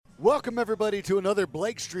Welcome, everybody, to another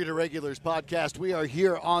Blake Street Irregulars podcast. We are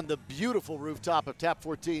here on the beautiful rooftop of Tap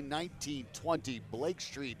 14, 1920 Blake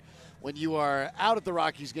Street. When you are out at the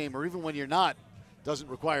Rockies game, or even when you're not, doesn't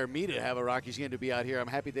require me to have a Rockies game to be out here. I'm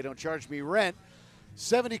happy they don't charge me rent.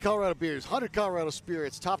 70 Colorado beers, 100 Colorado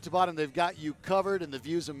spirits, top to bottom, they've got you covered, and the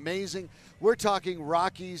view's amazing. We're talking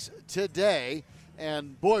Rockies today,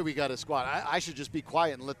 and boy, we got a squad. I should just be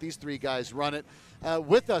quiet and let these three guys run it.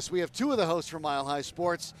 With us, we have two of the hosts from Mile High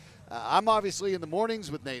Sports. I'm obviously in the mornings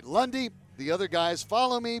with Nate Lundy. The other guys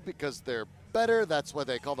follow me because they're better. That's why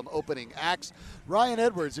they call them opening acts. Ryan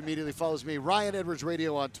Edwards immediately follows me. Ryan Edwards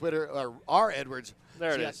Radio on Twitter, or R. Edwards.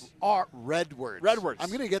 There it is. R. Redwords. Redwords. I'm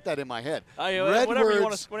going to get that in my head. Whatever you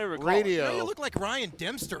want to Radio. You know, you look like Ryan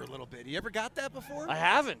Dempster a little bit. You ever got that before? I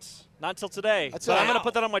haven't. Not until today. But I'm going to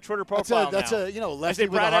put that on my Twitter profile That's now. a I lefty say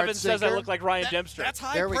with a Brad heart Evans sinker. says I look like Ryan Dempster. That's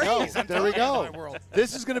high There we praise. go. There we go.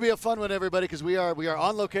 This is going to be a fun one, everybody, because we are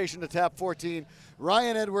on location at Tap 14.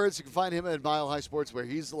 Ryan Edwards, you can find him at Mile High Sports where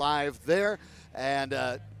he's live there. And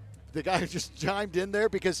the guy who just chimed in there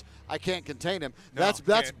because I can't contain him. That's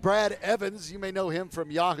Brad Evans. You may know him from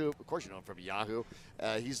Yahoo. Of course you know him from Yahoo.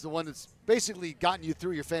 He's the one that's basically gotten you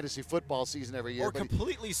through your fantasy football season every year. Or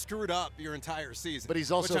completely screwed up your entire season. But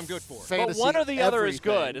he's also which I'm good for. But one or the other is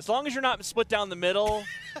good. As long as you're not split down the middle.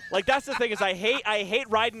 Like, that's the thing is I hate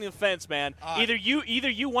riding the fence, man. Either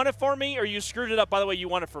you won it for me or you screwed it up. By the way, you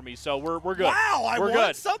won it for me. So we're good. Wow, I won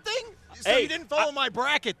won something? So Hey, you didn't follow my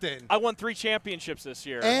bracket then. I won 3 championships this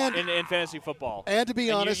year And- in fantasy football. And to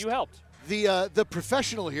be honest, you helped. the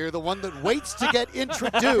professional here, the one that waits to get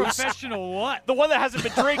introduced. Professional what? The one that hasn't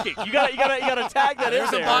been drinking. You got to tag that There's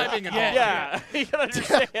in a there. vibing involved. Yeah. You got to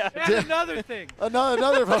understand. That's another thing.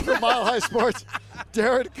 Another from Mile High Sports,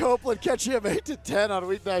 Darren Copeland. Catch him 8 to 10 on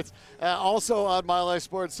weeknights. Also on Mile High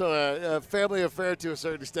Sports, so a family affair to a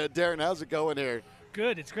certain extent. Darren, how's it going here?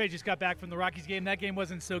 Good. It's great. Just got back from the Rockies game. That game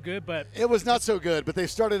wasn't so good, but It was not so good, but they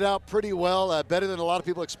started out pretty well, better than a lot of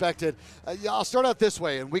people expected. I'll start out this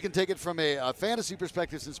way, and we can take it from a fantasy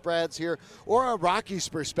perspective since Brad's here, or a Rockies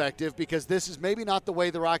perspective, because this is maybe not the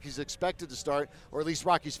way the Rockies expected to start, or at least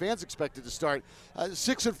Rockies fans expected to start.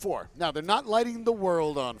 6-4. Now, they're not lighting the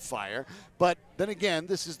world on fire, but then again,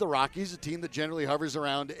 this is the Rockies, a team that generally hovers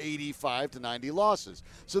around 85 to 90 losses.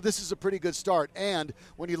 So this is a pretty good start, and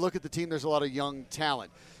when you look at the team, there's a lot of young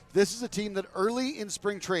talent. This is a team that early in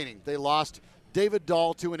spring training, they lost David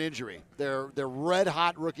Dahl to an injury. Their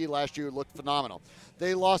red-hot rookie last year looked phenomenal.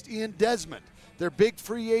 They lost Ian Desmond, their big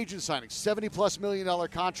free agent signing, $70+ million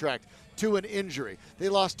contract, to an injury. They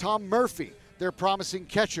lost Tom Murphy, their promising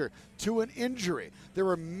catcher, to an injury. There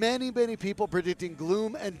were many, many people predicting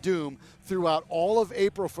gloom and doom throughout all of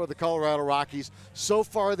April for the Colorado Rockies. So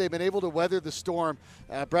far, they've been able to weather the storm.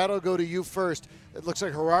 Brad, I'll go to you first. It looks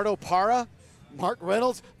like Gerardo Parra, Mark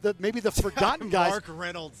Reynolds, maybe the forgotten guys. Mark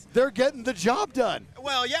Reynolds. They're getting the job done.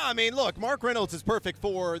 Well, yeah, I mean, look, Mark Reynolds is perfect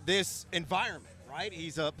for this environment, right?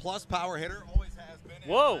 He's a plus power hitter, always has been.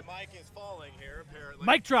 Whoa. And my mic is falling here, apparently.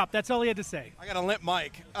 mic drop. That's all he had to say. I got a limp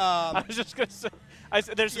mic. I was just going to say,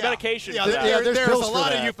 there's medication. Yeah, for that. there's there's pills a for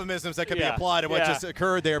lot of that. euphemisms that could be Yeah. applied to what Yeah. just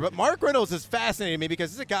occurred there. But Mark Reynolds is fascinating me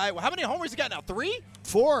because this is a guy. How many homers he got now? 3?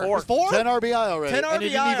 4. Four? 10 RBI already. 10 And he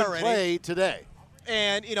didn't RBI even already. play today.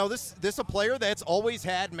 And, you know, this a player that's always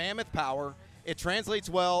had mammoth power. It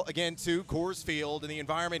translates well, again, to Coors Field and the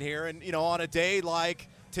environment here. And, you know, on a day like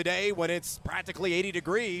today when it's practically 80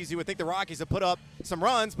 degrees, you would think the Rockies have put up some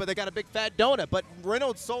runs, but they got a big fat donut. But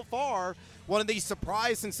Reynolds, so far, one of the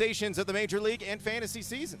surprise sensations of the Major League and fantasy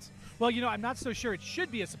seasons. Well, you know, I'm not so sure it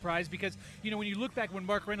should be a surprise because, you know, when you look back when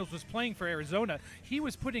Mark Reynolds was playing for Arizona, he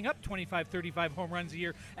was putting up 25, 35 home runs a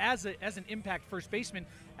year as an impact first baseman.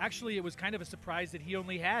 Actually, it was kind of a surprise that he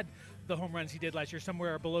only had the home runs he did last year,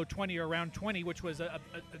 somewhere below 20 or around 20, which was a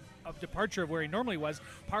departure of where he normally was.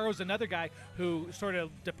 Parro's another guy who sort of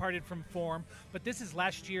departed from form, but this is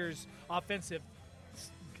last year's offensive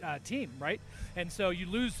team, right? And so you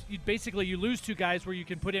lose 2 guys where you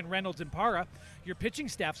can put in Reynolds and Parra. Your pitching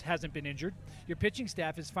staff hasn't been injured. Your pitching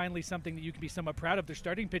staff is finally something that you can be somewhat proud of. Their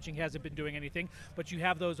starting pitching hasn't been doing anything, but you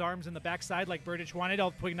have those arms in the backside like Burdich wanted, all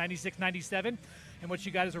putting 96, 97. And what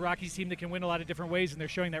you got is a Rockies team that can win a lot of different ways, and they're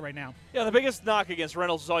showing that right now. Yeah, the biggest knock against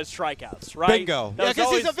Reynolds is always strikeouts, right? Bingo. That Yeah, was because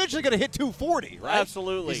always- he's eventually going to hit 240, right?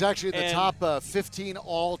 Absolutely. He's actually in the And- top 15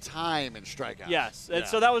 all-time in strikeouts. Yes, and Yeah.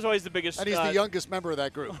 so that was always the biggest. And he's the youngest member of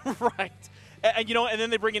that group. Right. And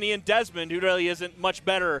then they bring in Ian Desmond, who really isn't much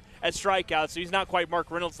better at strikeouts, so he's not quite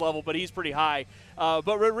Mark Reynolds level, but he's pretty high.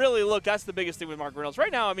 But really, look, that's the biggest thing with Mark Reynolds.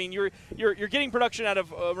 Right now, I mean, you're getting production out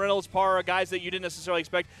of Reynolds, Parra, guys that you didn't necessarily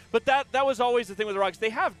expect. But that was always the thing with the Rockies.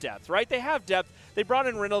 They have depth, right? They have depth. They brought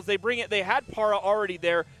in Reynolds. They had Parra already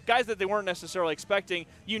there, guys that they weren't necessarily expecting.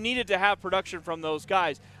 You needed to have production from those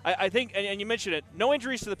guys. I think, and you mentioned it, no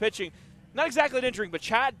injuries to the pitching. Not exactly an injury, but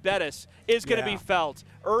Chad Bettis is going to be felt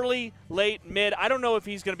early, late, mid. I don't know if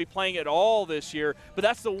he's going to be playing at all this year, but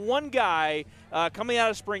that's the one guy coming out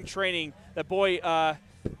of spring training that, boy,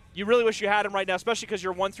 you really wish you had him right now, especially because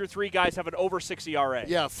your 1 through 3 guys have an over 6 ERA.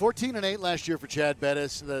 Yeah, 14-8 last year for Chad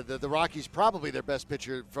Bettis. The Rockies probably their best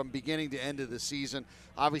pitcher from beginning to end of the season.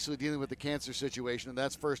 Obviously dealing with the cancer situation, and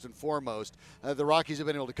that's first and foremost. The Rockies have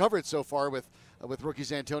been able to cover it so far with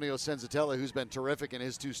rookies Antonio Senzatella, who's been terrific in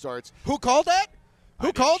his 2 starts. Who called that?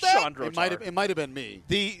 Who called that? Shawn Drotar. It might have been me.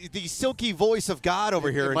 The silky voice of God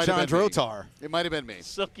over here, Shawn Drotar. It might have been me.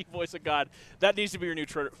 Silky voice of God. That needs to be your new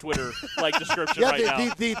Twitter description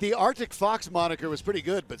now. The Arctic Fox moniker was pretty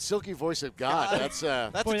good, but silky voice of God. That's Boy,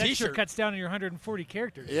 a that T-shirt. sure cuts down on your 140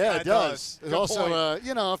 characters. Yeah, it does. Good also,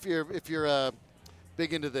 if you're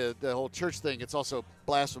big into the whole church thing, it's also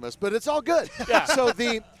blasphemous, but it's all good. Yeah. So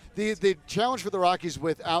the challenge for the Rockies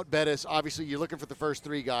without Bettis, obviously you're looking for the first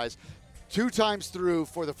 3 guys. 2 times through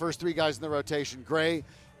for the first 3 guys in the rotation, Gray,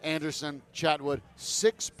 Anderson, Chatwood,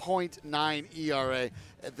 6.9 ERA.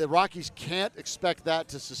 The Rockies can't expect that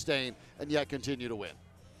to sustain and yet continue to win.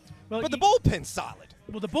 Well, But the bullpen's solid.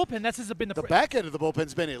 Well, the bullpen, that's been The back end of the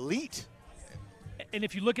bullpen's been elite. And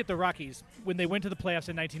if you look at the Rockies, when they went to the playoffs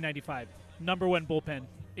in 1995, number 1 bullpen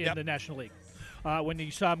in the National League. When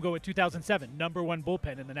you saw them go in 2007, number 1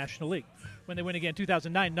 bullpen in the National League. When they went again in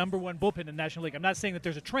 2009, number 1 bullpen in the National League. I'm not saying that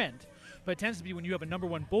there's a trend, but it tends to be when you have a number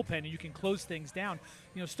 1 bullpen and you can close things down.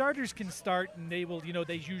 Starters can start and they will,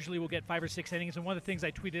 they usually will get 5 or 6 innings. And one of the things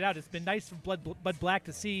I tweeted out, it's been nice for Bud Black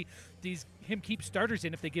to see him keep starters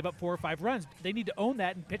in if they give up 4 or 5 runs. They need to own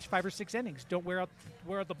that and pitch 5 or 6 innings. Don't wear out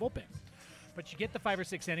the bullpen. But you get the 5 or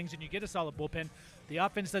 6 innings and you get a solid bullpen. The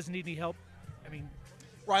offense doesn't need any help. I mean,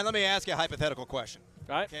 Ryan, let me ask you a hypothetical question.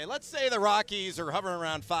 All right. Okay, let's say the Rockies are hovering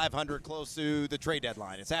around 500, close to the trade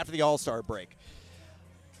deadline. It's after the All-Star break.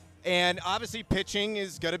 And obviously pitching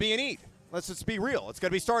is going to be a need. Let's just be real. It's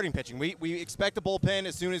going to be starting pitching. We expect the bullpen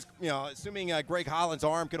as soon as, assuming Greg Holland's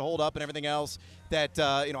arm can hold up and everything else, that,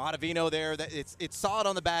 Ottavino there, that it's solid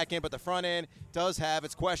on the back end, but the front end does have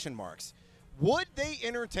its question marks. Would they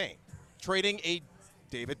entertain trading a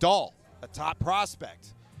David Dahl, a top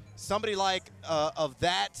prospect, somebody like of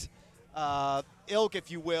that ilk,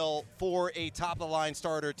 if you will, for a top-of-the-line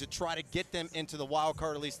starter to try to get them into the wild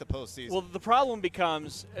card, at least the postseason? Well, the problem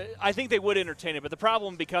becomes, I think they would entertain it, but the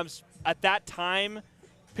problem becomes at that time,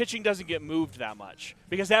 pitching doesn't get moved that much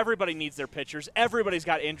because everybody needs their pitchers. Everybody's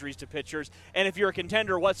got injuries to pitchers. And if you're a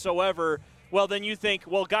contender whatsoever, well, then you think,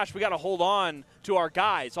 well, gosh, we got to hold on to our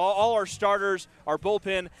guys. All our starters, our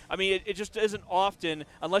bullpen. I mean, it just isn't often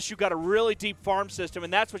unless you've got a really deep farm system,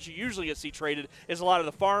 and that's what you usually see traded is a lot of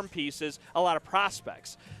the farm pieces, a lot of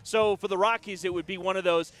prospects. So for the Rockies, it would be one of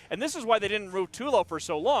those, and this is why they didn't move Tulo for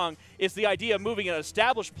so long, is the idea of moving an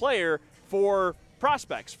established player for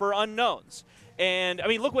prospects, for unknowns. And, I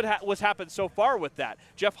mean, look what's happened so far with that.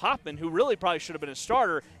 Jeff Hoffman, who really probably should have been a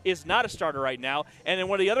starter, is not a starter right now. And then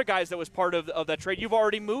one of the other guys that was part of that trade, you've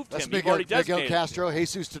already moved him. You've already designated Miguel Castro.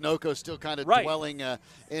 Jesus Tinoco still kind of dwelling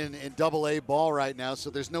in Double-A ball right now, so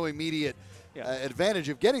there's no immediate advantage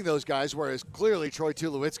of getting those guys, whereas clearly Troy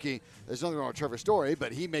Tulowitzki, there's nothing wrong with Trevor Story,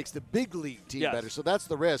 but he makes the big league team better, so that's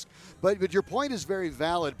the risk. But your point is very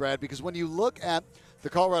valid, Brad, because when you look at the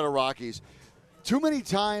Colorado Rockies, too many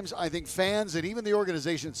times, I think fans and even the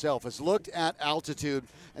organization itself has looked at altitude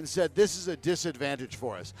and said, this is a disadvantage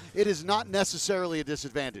for us. It is not necessarily a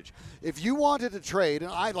disadvantage. If you wanted to trade,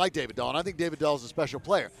 and I like David Dahl, and I think David Dahl is a special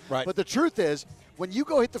player. Right. But the truth is, when you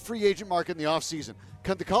go hit the free agent market in the offseason,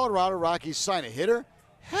 can the Colorado Rockies sign a hitter?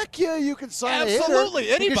 Heck yeah, you can sign a hitter. Absolutely,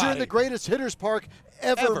 anybody. Because you're in the greatest hitters park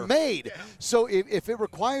ever made. Yeah. So if it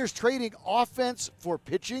requires trading offense for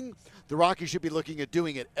pitching, the Rockies should be looking at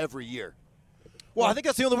doing it every year. Well, I think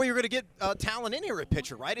that's the only way you're going to get talent in here at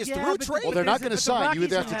pitcher, right? Is through trade. Well, they're not going to sign. You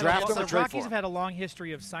either have to draft them or trade for them. The Rockies have had a long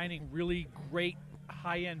history of signing really great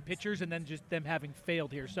high-end pitchers and then just them having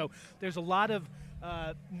failed here. So there's a lot of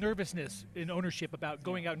nervousness in ownership about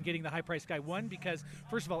going out and getting the high-priced guy. One, because,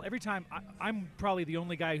 first of all, every time I'm probably the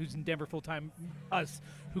only guy who's in Denver full-time,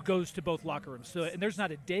 who goes to both locker rooms. So, and there's not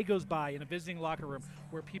a day goes by in a visiting locker room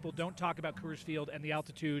where people don't talk about Coors Field and the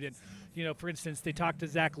altitude. And, for instance, they talked to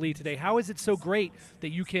Zach Lee today. How is it so great that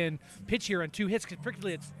you can pitch here on 2 hits? Because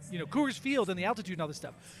particularly it's, Coors Field and the altitude and all this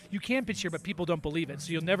stuff. You can pitch here, but people don't believe it.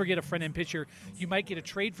 So you'll never get a front-end pitcher. You might get a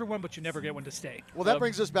trade for one, but you never get one to stay. Well, that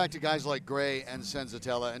brings us back to guys like Gray and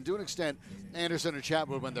Senzatella, and to an extent, Anderson and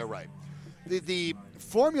Chapwood when they're right. The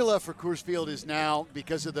formula for Coors Field is now,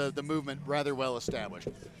 because of the movement, rather well established.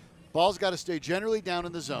 Ball's got to stay generally down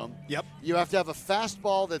in the zone. Yep. You have to have a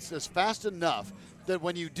fastball that's fast enough that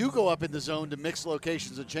when you do go up in the zone to mix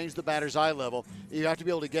locations and change the batter's eye level, you have to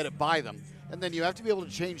be able to get it by them. And then you have to be able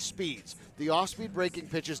to change speeds. The off-speed breaking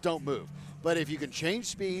pitches don't move. But if you can change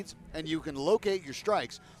speeds and you can locate your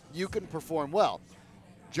strikes, you can perform well.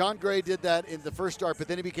 John Gray did that in the first start, but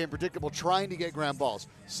then he became predictable trying to get ground balls.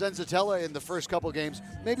 Senzatella in the first couple games,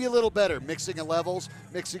 maybe a little better, mixing levels,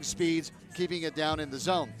 mixing speeds, keeping it down in the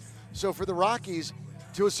zone. So for the Rockies,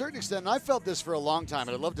 to a certain extent, and I've felt this for a long time,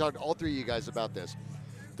 and I'd love to talk to all three of you guys about this.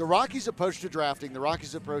 The Rockies' approach to drafting, the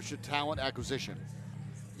Rockies' approach to talent acquisition,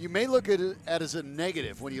 you may look at it as a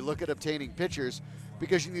negative when you look at obtaining pitchers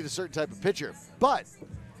because you need a certain type of pitcher. But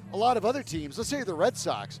a lot of other teams, let's say the Red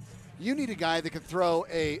Sox, you need a guy that can throw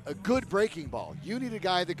a good breaking ball. You need a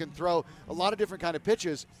guy that can throw a lot of different kind of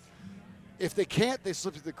pitches. If they can't, they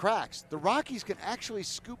slip through the cracks. The Rockies can actually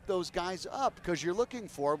scoop those guys up because you're looking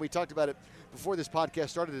for, we talked about it before this podcast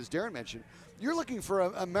started, as Darren mentioned, you're looking for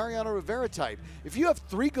a Mariano Rivera type. If you have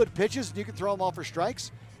 3 good pitches and you can throw them all for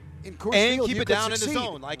strikes, in Coors Field, keep you it could down succeed. in the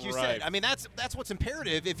zone, like you said. I mean, that's what's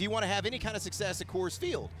imperative if you want to have any kind of success at Coors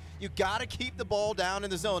Field. You got to keep the ball down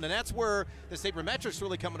in the zone, and that's where the sabermetrics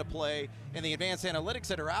really come into play and the advanced analytics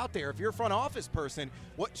that are out there. If you're a front office person,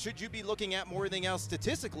 what should you be looking at more than anything else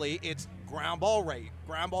statistically? It's ground ball rate,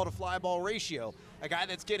 ground ball to fly ball ratio. A guy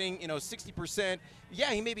that's getting 60%.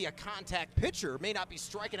 Yeah, he may be a contact pitcher, may not be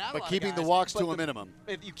striking out, but a lot keeping of guys, the walks but to a minimum.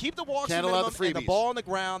 If you keep the walks Can't to a allow minimum the and the freebies. ball on the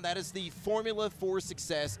ground, that is the formula for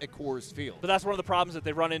success at Coors Field. But that's one of the problems that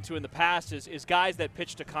they run into in the past is guys that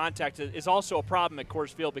pitch to contact is also a problem at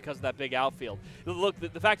Coors Field because of that big outfield. Look,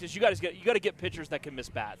 the fact is you got to get pitchers that can miss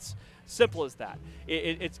bats. Simple as that.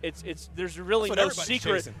 It's there's really That's what no everybody's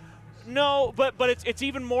secret. chasing. No, but it's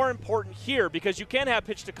even more important here because you can have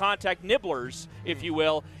pitch to contact nibblers, if you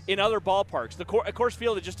will, in other ballparks. At Coors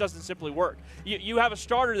Field, it just doesn't simply work. You have a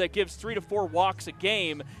starter that gives 3 to 4 walks a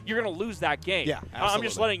game, you're going to lose that game. Yeah, I'm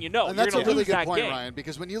just letting you know. And You're that's a gonna really lose good that point, game. Ryan,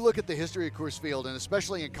 because when you look at the history of Coors Field, and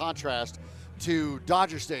especially in contrast to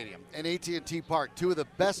Dodger Stadium and AT&T Park, 2 of the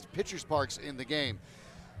best pitchers' parks in the game,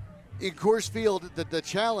 in Coors Field, the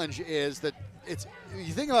challenge is that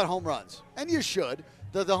you think about home runs, and you should.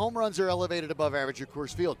 The home runs are elevated above average at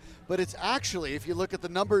Coors Field. But it's actually, if you look at the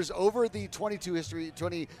numbers over the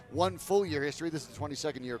 21 full year history, this is the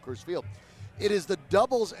 22nd year at Coors Field, it is the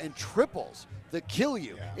doubles and triples that kill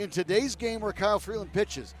you. Yeah. In today's game where Kyle Freeland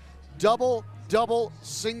pitches, double,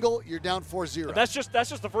 single, you're down 4-0. That's just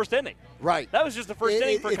the first inning. Right. That was just the first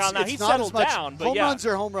inning for Kyle. Now, he settled down. But home yeah. runs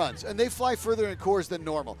are home runs, and they fly further in Coors than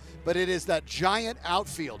normal. But it is that giant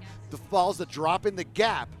outfield, the balls that drop in the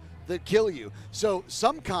gap, that kill you. So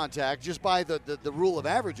some contact, just by the rule of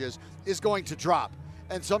averages, is going to drop.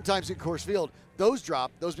 And sometimes in Coors Field, those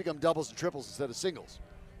become doubles and triples instead of singles.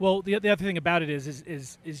 Well, the other thing about it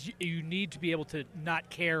is you need to be able to not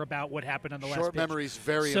care about what happened on the last pitch. Short memory is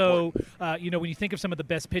very important. So, when you think of some of the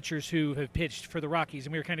best pitchers who have pitched for the Rockies,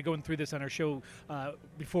 and we were kind of going through this on our show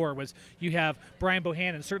before, was you have Brian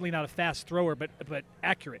Bohannon, certainly not a fast thrower, but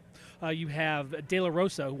accurate. You have De La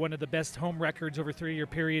Rosa, one of the best home records over a 3-year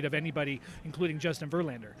period of anybody, including Justin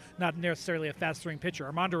Verlander. Not necessarily a fast-throwing pitcher.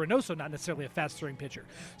 Armando Reynoso, not necessarily a fast-throwing pitcher.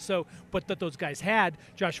 So, but that those guys had,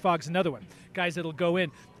 Josh Fogg's another one. Guys that'll go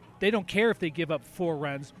in. They don't care if they give up 4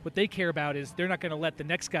 runs. What they care about is they're not going to let the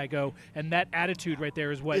next guy go, and that attitude right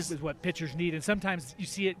there is what pitchers need. And sometimes you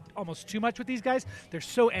see it almost too much with these guys. They're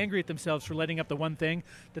so angry at themselves for letting up the one thing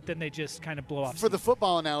that then they just kind of blow off. For the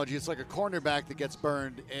football analogy, it's like a cornerback that gets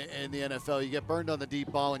burned in the NFL. You get burned on the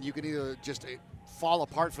deep ball, and you can either just fall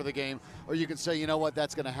apart for the game, or you can say, you know what,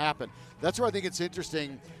 that's going to happen. That's where I think it's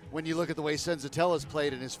interesting when you look at the way Senzatella's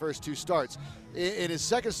played in his first 2 starts. In his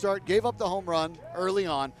second start, gave up the home run early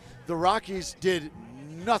on. The Rockies did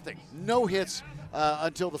nothing, no hits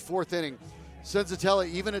until the 4th inning. Senzatella,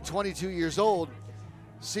 even at 22 years old,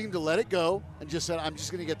 seemed to let it go and just said, I'm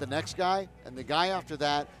just going to get the next guy and the guy after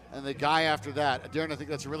that and the guy after that. Darren, I think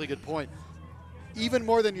that's a really good point. even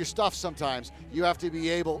more than your stuff sometimes, you have to be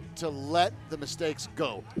able to let the mistakes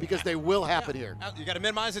go because they will happen here. You got to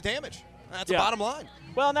minimize the damage. That's the Yeah. bottom line.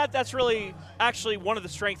 Well, and that's really actually one of the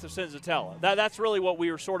strengths of Senzatella. That's really what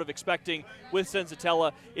we were sort of expecting with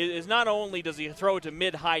Senzatella is not only does he throw it to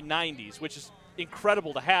mid-high 90s, which is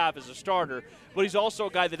incredible to have as a starter, but he's also a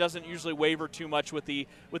guy that doesn't usually waver too much with the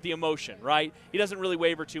emotion, right? He doesn't really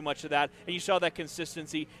waver too much of that, and you saw that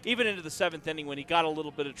consistency even into the 7th inning when he got a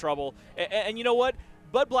little bit of trouble. And you know what?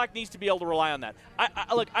 Bud Black needs to be able to rely on that.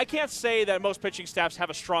 Look, I can't say that most pitching staffs have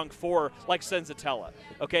a strong 4 like Senzatella,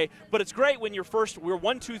 okay? But it's great when your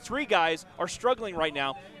 1, 2, 3 guys are struggling right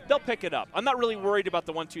now. They'll pick it up. I'm not really worried about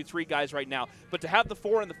the 1, 2, 3 guys right now. But to have the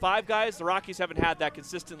 4 and the 5 guys, the Rockies haven't had that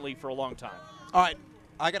consistently for a long time. All right.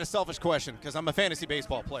 I got a selfish question because I'm a fantasy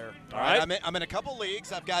baseball player. All right. I'm in a couple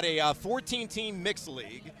leagues. I've got a 14-team mixed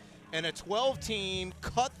league and a 12-team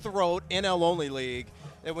cutthroat NL-only league.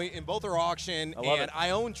 And in both are auction,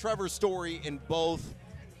 I own Trevor Story in both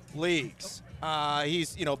leagues.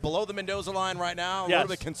 He's below the Mendoza line right now. I'm a little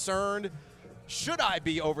bit concerned. Should I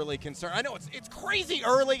be overly concerned? I know it's crazy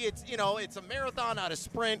early. It's a marathon, not a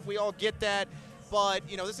sprint. We all get that. But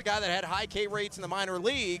this is a guy that had high K rates in the minor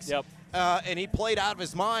leagues. Yep. And he played out of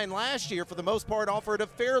his mind last year for the most part, offered a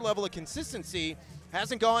fair level of consistency.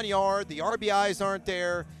 Hasn't gone yard. The RBIs aren't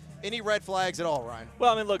there. Any red flags at all, Ryan?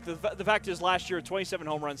 Well, I mean, look, the fact is last year, 27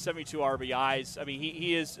 home runs, 72 RBIs. I mean,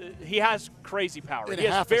 he has crazy power. In he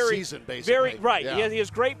has half a season, basically. Very right. Yeah. He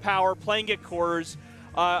has great power playing at Coors.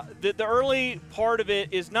 The early part of it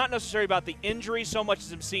is not necessarily about the injury so much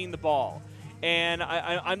as him seeing the ball. And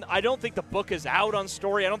I don't think the book is out on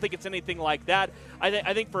Story. I don't think it's anything like that.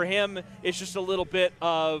 I think for him, it's just a little bit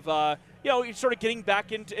of you're sort of getting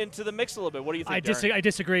back into the mix a little bit. What do you think, Darren? I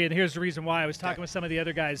disagree, and here's the reason why. I was talking with some of the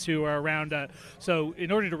other guys who are around. So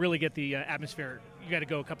in order to really get the atmosphere, you got to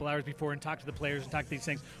go a couple hours before and talk to the players and talk to these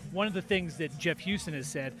things. One of the things that Jeff Houston has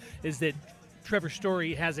said is that Trevor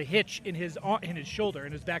Story has a hitch in his shoulder,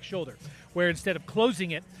 in his back shoulder, where instead of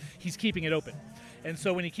closing it, he's keeping it open. And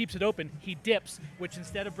so when he keeps it open, he dips, which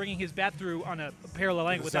instead of bringing his bat through on a parallel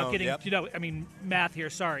angle without getting, math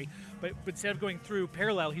here, sorry. But instead of going through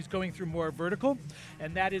parallel, he's going through more vertical,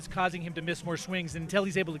 and that is causing him to miss more swings. And until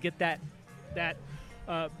he's able to get that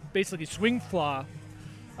basically swing flaw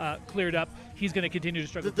cleared up, he's going to continue to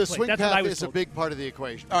struggle. The swing path is told. a big part of the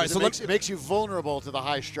equation. All right, so it makes you vulnerable to the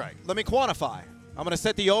high strike. Let me quantify. I'm going to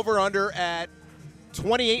set the over-under at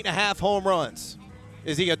 28.5 home runs.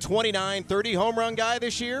 Is he a 29, 30 home run guy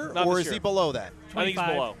this year, Not or this is year. he below that? 25. I think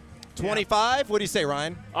he's below. 25? What do you say,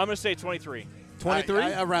 Ryan? I'm going to say 23.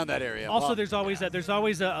 23? Around that area. Also, Well,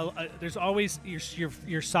 there's always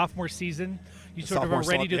your sophomore season. You sort of are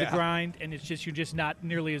ready to the grind, and you're just not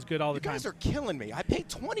nearly as good all the time. You guys are killing me. I paid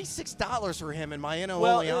 $26 for him in my NL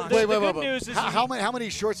Well, only auction. the wait. good news is how many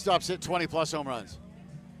shortstops hit 20-plus home runs?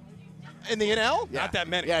 In the NL? Yeah. Not that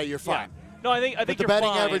many. Yeah, you're fine. Yeah. No, I think But the you're batting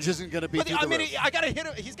fine. average isn't going to be But through the roof. I got to hit.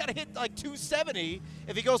 He's got to hit like 270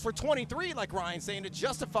 if he goes for 23, like Ryan's saying, to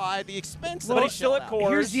justify the expense. But that he's still at shelled out. Coors.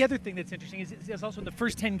 Here's the other thing that's interesting is also in the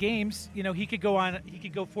first 10 games, he could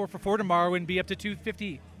go 4 for 4 tomorrow and be up to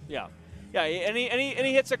 250. Yeah, and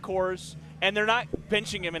he hits at Coors, and they're not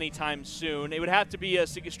benching him anytime soon. It would have to be a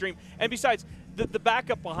extreme. And besides, the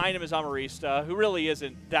backup behind him is Amarista, who really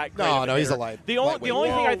isn't that great. No, of a he's hitter. a light. The only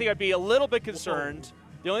lightweight. thing I think I'd be a little bit concerned.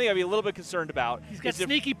 The only thing I'd be a little bit concerned about He's got is if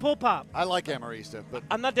sneaky pull pop. I like Amarista, but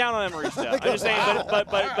I'm not down on Amarista. I'm just saying,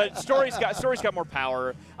 but Story's got more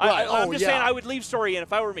power. Right. I'm just saying yeah. I would leave Story in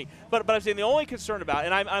if I were me. But I'm saying the only concern about,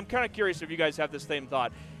 and I'm kind of curious if you guys have this same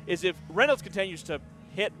thought, is if Reynolds continues to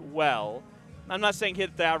hit well. I'm not saying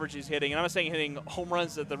hit the average he's hitting, and I'm not saying hitting home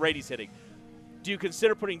runs at the rate he's hitting. Do you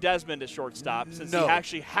consider putting Desmond at shortstop since No. he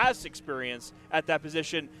actually has experience at that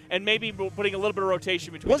position, and maybe putting a little bit of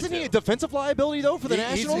rotation between Wasn't the he two? a defensive liability, though, for the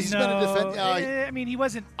He's Nationals? been a I mean, he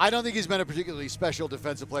wasn't. I don't think he's been a particularly special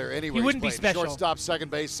defensive player anywhere. He wouldn't be He's played special. Shortstop, second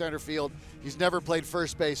base, center field. He's never played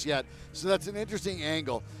first base yet. So that's an interesting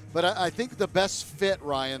angle. But I think the best fit,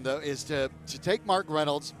 Ryan, though, is to take Mark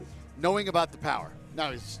Reynolds, knowing about the power.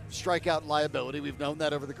 Now, his strikeout liability, we've known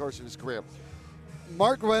that over the course of his career.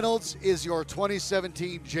 Mark Reynolds is your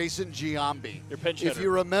 2017 Jason Giambi. Your pinch If hitter. you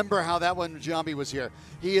remember how that one Giambi was here.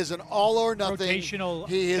 He is an all or nothing. Rotational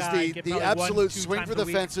He is guy, the get probably absolute 1-2 swing times for a the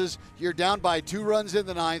week. fences. You're down by 2 runs in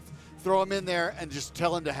the ninth. Throw him in there and just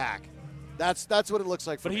tell him to hack. That's what it looks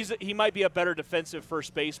like for But me. he might be a better defensive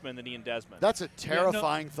first baseman than Ian Desmond. That's a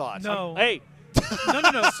terrifying thought. No. Hey,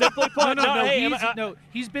 No. Simply put, no. hey,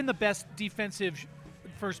 He's been the best defensive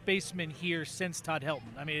first baseman here since Todd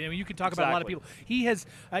Helton. I mean, you can talk about a lot of people. He has.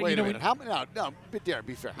 Wait a minute. How many? No, Darren,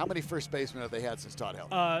 be fair. How many first basemen have they had since Todd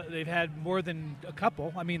Helton? They've had more than a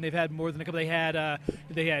couple. I mean, they've had more than a couple. They had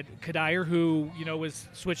Kadire, who was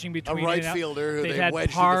switching between a right fielder who they had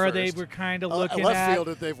wedged Parr, in the first. They were kind of looking a left at.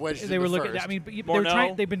 fielder they've wedged they in were the looking. first. I mean,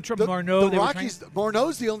 they've been the Morneau. Rockies.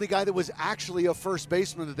 Morneau's the only guy that was actually a first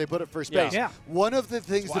baseman that they put at first base. Yeah. One of the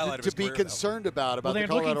things to be concerned about the Colorado Rockies.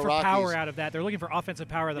 They're looking for power out of that. They're looking for offensive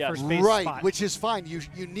power at the first base right, spot. which is fine. You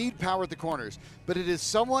need power at the corners, but it is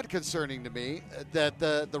somewhat concerning to me that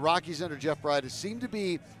the Rockies under Jeff Bridges seem to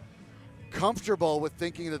be comfortable with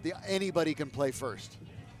thinking that anybody can play first.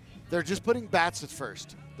 They're just putting bats at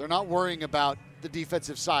first. They're not worrying about the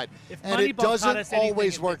defensive side, and it doesn't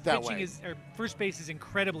always work that way. First base is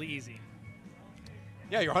incredibly easy.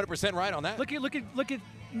 Yeah, you're 100% right on that. Look at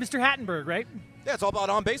Mr. Hattenberg, right? Yeah, it's all about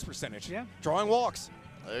on-base percentage. Yeah. Drawing walks.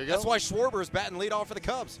 There you go. That's why Schwarber's batting leadoff for the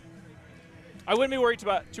Cubs. I wouldn't be worried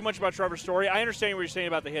too much about Trevor's Story. I understand what you're saying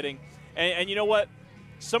about the hitting. And you know what?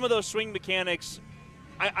 Some of those swing mechanics,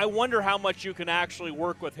 I wonder how much you can actually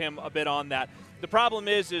work with him a bit on that. The problem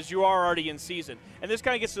is you are already in season. And this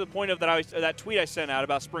kind of gets to the point of that tweet I sent out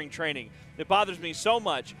about spring training. It bothers me so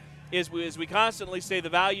much is we constantly say the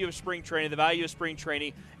value of spring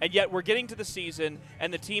training, and yet we're getting to the season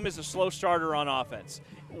and the team is a slow starter on offense.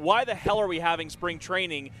 Why the hell are we having spring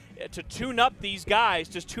training to tune up these guys,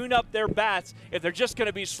 just tune up their bats if they're just going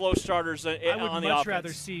to be slow starters on the offense? I would much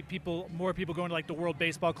rather see more people going to like the World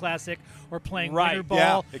Baseball Classic or playing right. winter ball.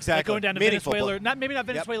 Yeah, exactly. Like going down to Meaningful Venezuela. Maybe not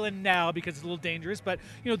Venezuela now because it's a little dangerous, but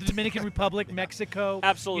the Dominican Republic, Mexico.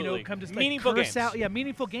 Absolutely. Come to meaningful games. Yeah,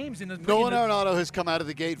 meaningful games. Nolan Arenado has come out of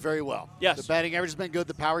the gate very well. Yes. The batting average has been good.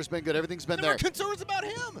 The power's been good. Everything's been there. There were concerns about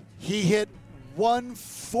him. He hit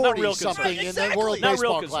 140 something in the World Not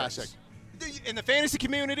real Baseball concerns. Classic. In the fantasy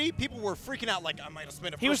community, people were freaking out like I might have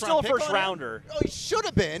spent a first He was still a pick first on him. rounder. Oh, he should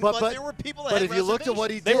have been, but there were people that But had if you looked at what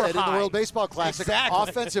he They were did in the high. World Baseball Classic,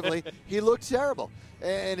 offensively, he looked terrible.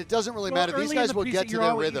 And it doesn't really matter. These guys will get to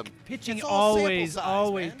their rhythm. Pitching It's all always,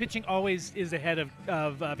 sample size, man. pitching always is ahead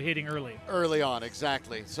of hitting early. Early on,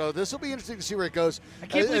 exactly. So this will be interesting to see where it goes. I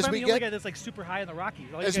can't believe I'm the only guy that's like super high in the Rockies.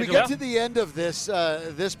 As we get to the end of this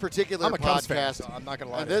particular I'm a Cubs fan, podcast, so I'm not going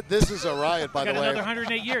to lie. This is a riot, by the got way. another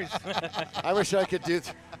 108 years. I wish I could do.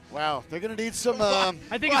 Wow, they're going to need some.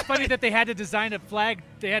 I think it's funny that they had to design a flag.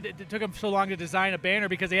 It took them so long to design a banner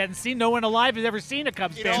because they hadn't seen. No one alive has ever seen a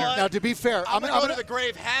Cubs banner. what? Now, to be fair, I'm going to go to the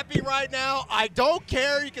grave happy right now. I don't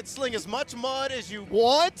care. You can sling as much mud as you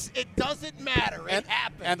want. It doesn't matter. It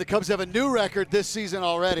happened. And the Cubs have a new record this season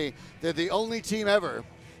already. They're the only team ever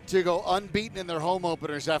to go unbeaten in their home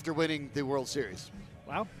openers after winning the World Series.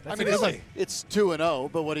 Wow. I mean, it's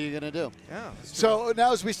 2-0, but what are you going to do? Yeah. So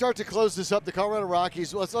now as we start to close this up, the Colorado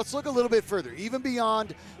Rockies, let's look a little bit further. Even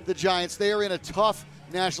beyond the Giants, they are in a tough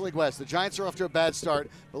National League West. The Giants are off to a bad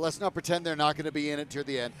start, but let's not pretend they're not going to be in it to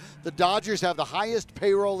the end. The Dodgers have the highest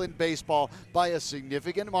payroll in baseball by a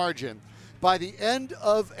significant margin. By the end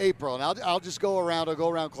of April, and I'll just go around. I'll go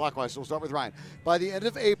around clockwise, so we'll start with Ryan. By the end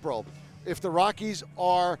of April, if the Rockies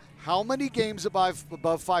are how many games above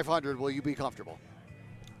 500 will you be comfortable?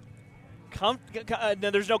 No,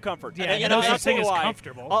 there's no comfort. Yeah, and no I'll such thing tell you as why.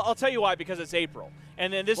 comfortable. I'll tell you why, because it's April.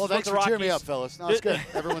 And then this is what thanks the for Rockies. cheering me up, fellas. No, it's good.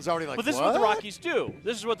 Everyone's already like, but this what? is what the Rockies do.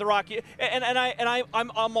 This is what the Rockies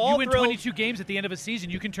I'm all You win thrilled. 22 games at the end of a season,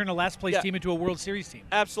 you can turn a last place team into a World Series team.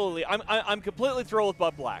 Absolutely. I'm completely thrilled with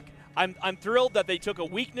Bud Black. I'm thrilled that they took a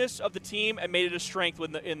weakness of the team and made it a strength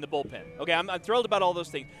in the bullpen. Okay, I'm thrilled about all those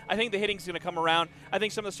things. I think the hitting's going to come around. I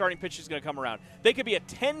think some of the starting pitch is going to come around. They could be a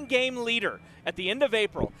 10-game leader at the end of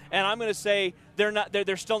April, and I'm going to say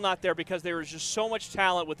they're still not there because there is just so much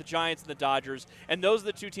talent with the Giants and the Dodgers, and those are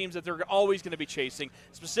the two teams that they're always going to be chasing,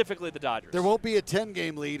 specifically the Dodgers. There won't be a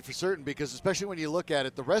 10-game lead for certain because especially when you look at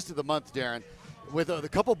it, the rest of the month, Darren, with a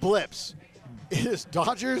couple blips, it is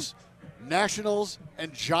Dodgers, Nationals,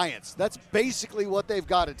 and Giants. That's basically what they've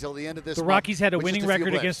got until the end of this month. The Rockies had a which is winning a few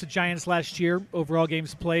record blips. against the Giants last year, overall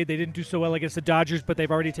games played. They didn't do so well against the Dodgers, but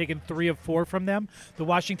they've already taken 3 of 4 from them. The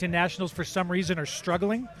Washington Nationals, for some reason, are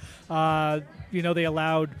struggling. They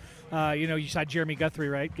allowed, you saw Jeremy Guthrie,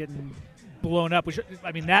 right, getting blown up, which,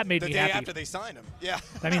 that made me happy. The day after they signed him. Yeah.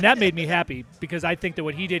 That made me happy because I think that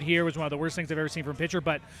what he did here was one of the worst things I've ever seen from a pitcher.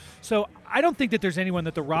 But so I don't think that there's anyone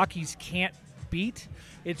that the Rockies can't beat.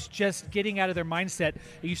 It's just getting out of their mindset.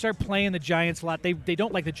 You start playing the Giants a lot. They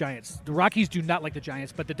don't like the Giants. The Rockies do not like the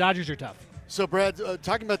Giants, but the Dodgers are tough. So, Brad,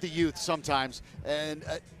 talking about the youth sometimes, and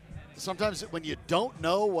sometimes when you don't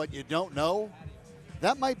know what you don't know,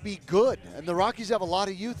 that might be good. And the Rockies have a lot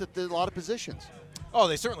of youth at a lot of positions. Oh,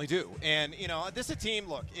 they certainly do. And, this is a team,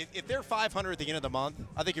 look, if they're 500 at the end of the month,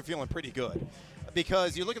 I think you're feeling pretty good.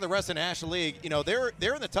 Because you look at the rest of the National League,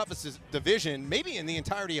 they're in the toughest division maybe in the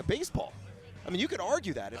entirety of baseball. I mean, you could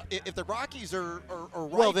argue that. If the Rockies are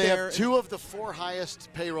right well, they there. have 2 of the 4 highest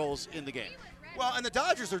payrolls in the game. Well, and the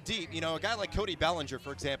Dodgers are deep. A guy like Cody Bellinger,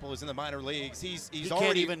 for example, is in the minor leagues. He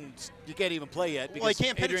can't even play yet because he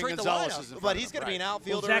can't Adrian penetrate the Gonzalez lineup, is in front but of he's him. going to be an Right.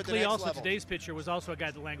 outfielder Zach at the Lee, next also level. today's pitcher, was also a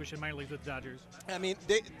guy that languished in minor leagues with the Dodgers. I mean,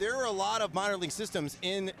 there are a lot of minor league systems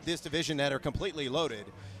in this division that are completely loaded.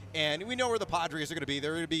 And we know where the Padres are going to be.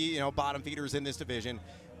 They're going to be, bottom feeders in this division.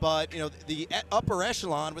 But, the upper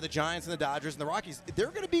echelon with the Giants and the Dodgers and the Rockies,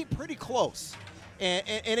 they're going to be pretty close.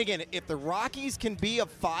 And again, if the Rockies can be a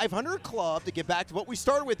 500 club, to get back to what we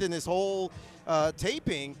started with in this whole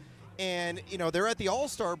taping, and, they're at the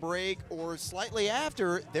All-Star break or slightly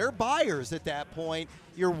after, they're buyers at that point.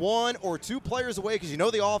 You're 1 or 2 players away because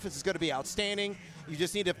the offense is going to be outstanding. You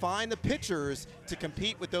just need to find the pitchers to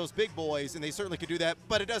compete with those big boys, and they certainly could do that.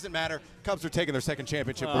 But it doesn't matter. Cubs are taking their second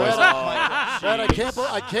championship. Brad,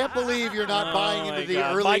 I can't believe you're not buying into the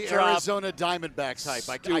early Arizona Diamondbacks hype.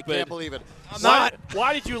 I can't believe it.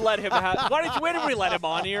 Why did you let him have? Why did we let him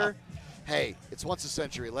on here? Hey, it's once a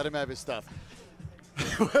century. Let him have his stuff.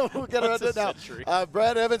 We'll get around to it now.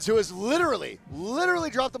 Brad Evans, who has literally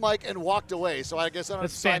dropped the mic and walked away. So I guess I don't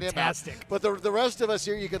have to sign him out. But the rest of us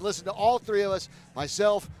here, you can listen to all 3 of us,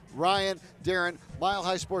 myself, Ryan, Darren, Mile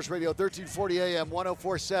High Sports Radio, 1340 AM,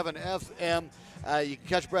 104.7 FM. You can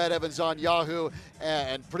catch Brad Evans on Yahoo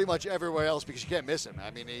and pretty much everywhere else because you can't miss him. I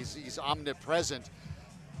mean, he's omnipresent.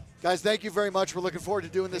 Guys, thank you very much. We're looking forward to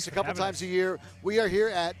doing this a couple times a year. We are here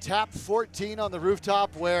at Tap 14 on the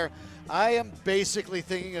rooftop where I am basically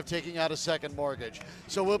thinking of taking out a second mortgage.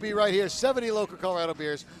 So we'll be right here, 70 local Colorado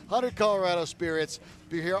beers, 100 Colorado spirits.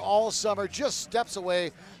 Be here all summer, just steps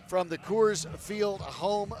away from the Coors Field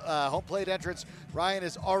home plate entrance. Ryan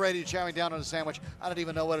is already chowing down on a sandwich. I don't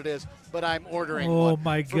even know what it is, but I'm ordering one. Oh,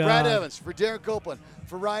 my God. For Brad Evans, for Darren Copeland,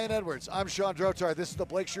 for Ryan Edwards, I'm Shawn Drotar. This is the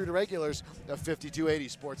Street Irregulars, a 5280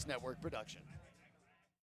 Sports Network production.